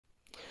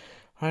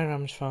Hi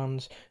Rams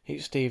fans,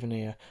 it's Stephen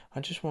here.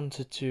 I just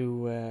wanted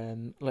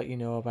to let you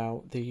know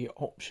about the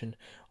option,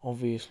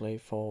 obviously,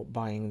 for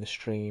buying the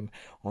stream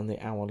on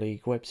the Our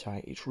League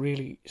website. It's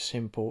really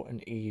simple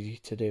and easy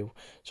to do.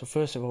 So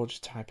first of all,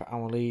 just type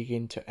Our League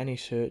into any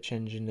search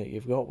engine that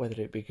you've got,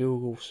 whether it be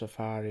Google,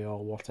 Safari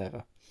or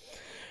whatever.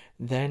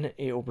 Then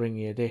it'll bring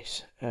you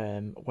this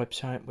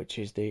website, which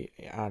is the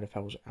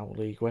RFL's Our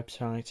League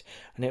website,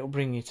 and it'll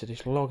bring you to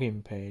this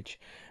login page.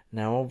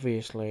 Now,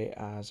 obviously,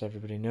 as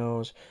everybody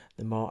knows,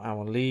 the more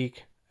Our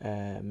League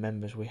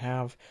members we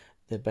have,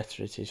 the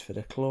better it is for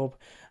the club,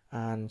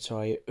 and so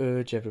I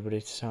urge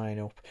everybody to sign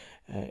up.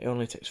 It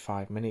only takes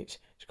 5 minutes,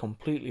 it's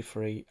completely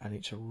free, and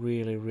it's a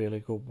really, really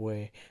good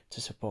way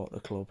to support the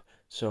club.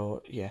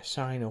 So, yeah,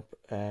 sign up,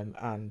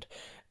 and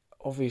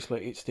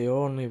obviously, it's the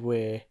only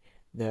way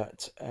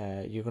that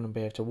you're going to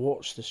be able to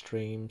watch the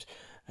streams,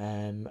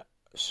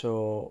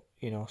 so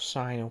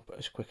sign up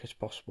as quick as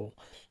possible,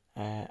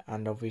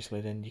 and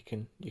obviously then you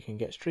can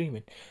get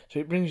streaming. So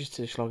it brings you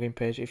to this login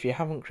page. If you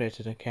haven't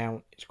created an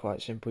account, it's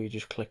quite simple. You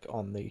just click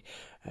on the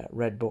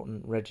red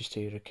button,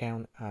 register your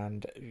account,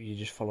 and you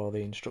just follow the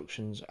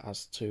instructions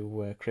as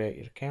to create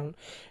your account.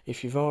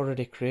 If you've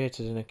already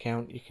created an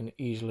account, you can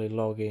easily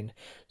log in.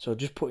 So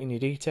just put in your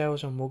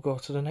details and we'll go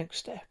to the next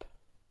step.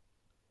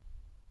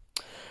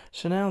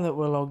 So now that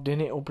we're logged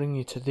in, it'll bring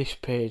you to this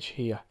page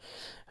here,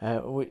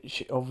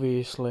 which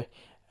obviously,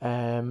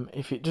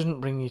 if it doesn't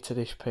bring you to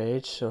this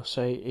page, so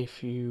say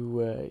if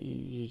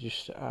you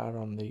just are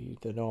on the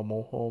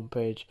normal home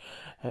page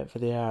for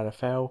the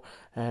RFL,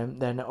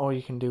 then all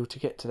you can do to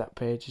get to that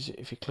page is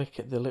if you click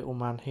at the little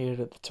man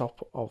here at the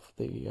top of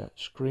the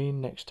screen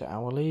next to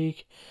Our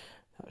League.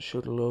 That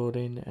should load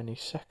in any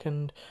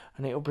second,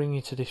 and it'll bring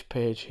you to this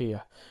page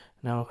here.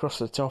 Now across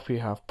the top you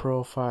have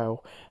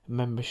profile,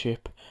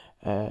 membership,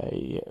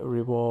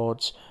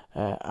 rewards,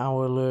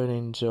 our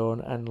learning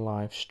zone and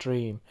live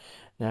stream.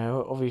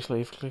 Now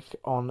obviously if you click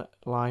on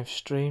live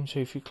stream, so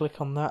if you click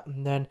on that,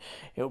 and then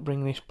it'll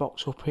bring this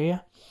box up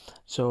here.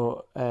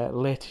 So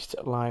latest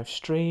live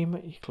stream,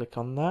 you click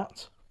on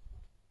that,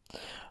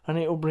 and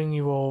it'll bring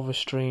you all the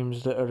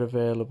streams that are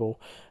available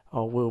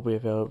or will be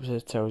available. So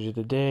it tells you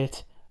the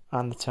date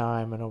and the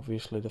time and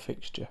obviously the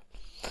fixture.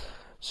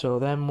 So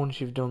then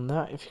once you've done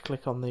that, if you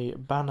click on the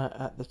banner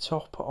at the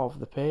top of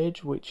the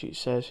page, which it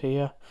says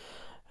here,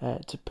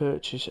 to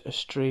purchase a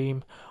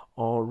stream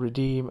or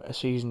redeem a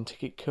season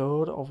ticket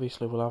code,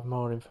 obviously we'll have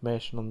more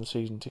information on the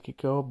season ticket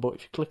code, but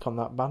if you click on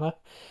that banner,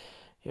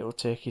 it will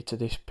take you to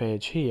this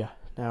page here.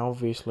 Now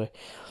obviously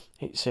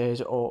it says,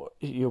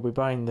 you'll be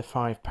buying the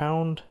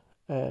 £5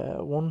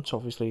 one, so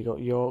obviously you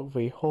got York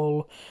v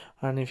Hull,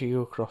 and if you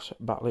go across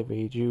Batley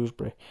v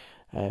Dewsbury,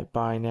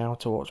 buy now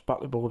to watch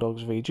Batley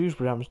Bulldogs v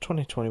Dewsbury Rams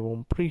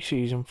 2021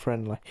 pre-season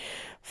friendly.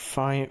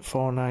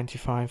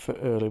 £4.95 for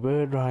early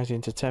bird,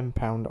 rising to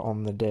 £10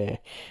 on the day.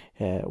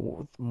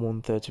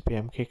 1:30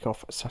 PM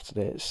kickoff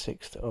Saturday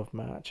 6th of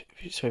March.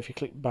 So if you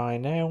click buy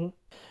now,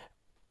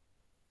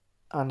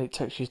 and it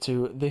takes you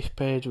to this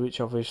page, which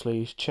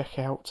obviously is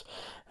checkout.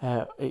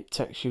 It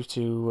takes you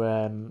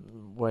to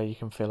where you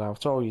can fill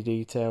out all your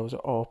details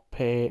or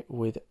pay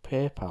with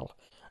PayPal.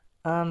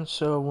 And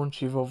so once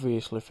you've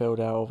obviously filled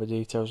out all the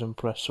details and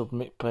press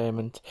submit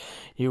payment,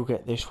 you'll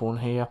get this one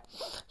here.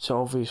 So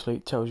obviously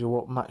it tells you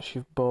what match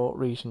you've bought,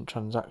 recent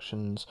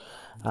transactions,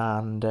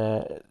 and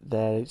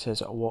there it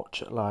says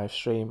watch live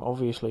stream.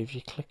 Obviously if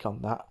you click on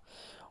that,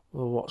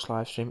 we'll watch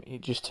live stream, it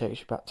just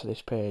takes you back to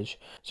this page.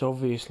 So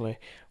obviously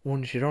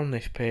once you're on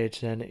this page,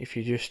 then if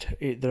you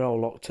they're all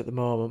locked at the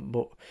moment,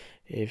 but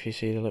if you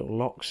see the little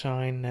lock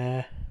sign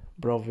there,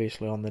 but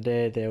obviously on the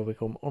day they'll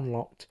become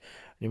unlocked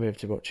and you move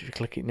to watch. If you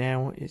click it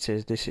now, it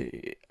says this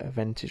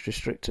event is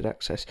restricted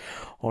access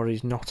or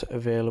is not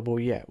available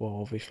yet.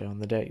 Well, obviously on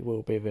the day it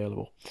will be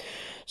available.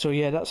 So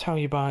yeah, that's how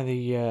you buy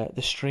the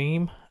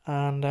stream,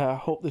 and I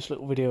hope this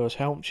little video has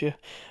helped you.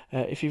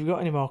 If you've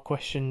got any more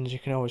questions, you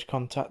can always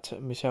contact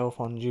myself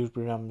on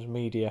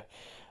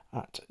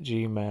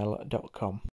dewsburyramsmedia@gmail.com.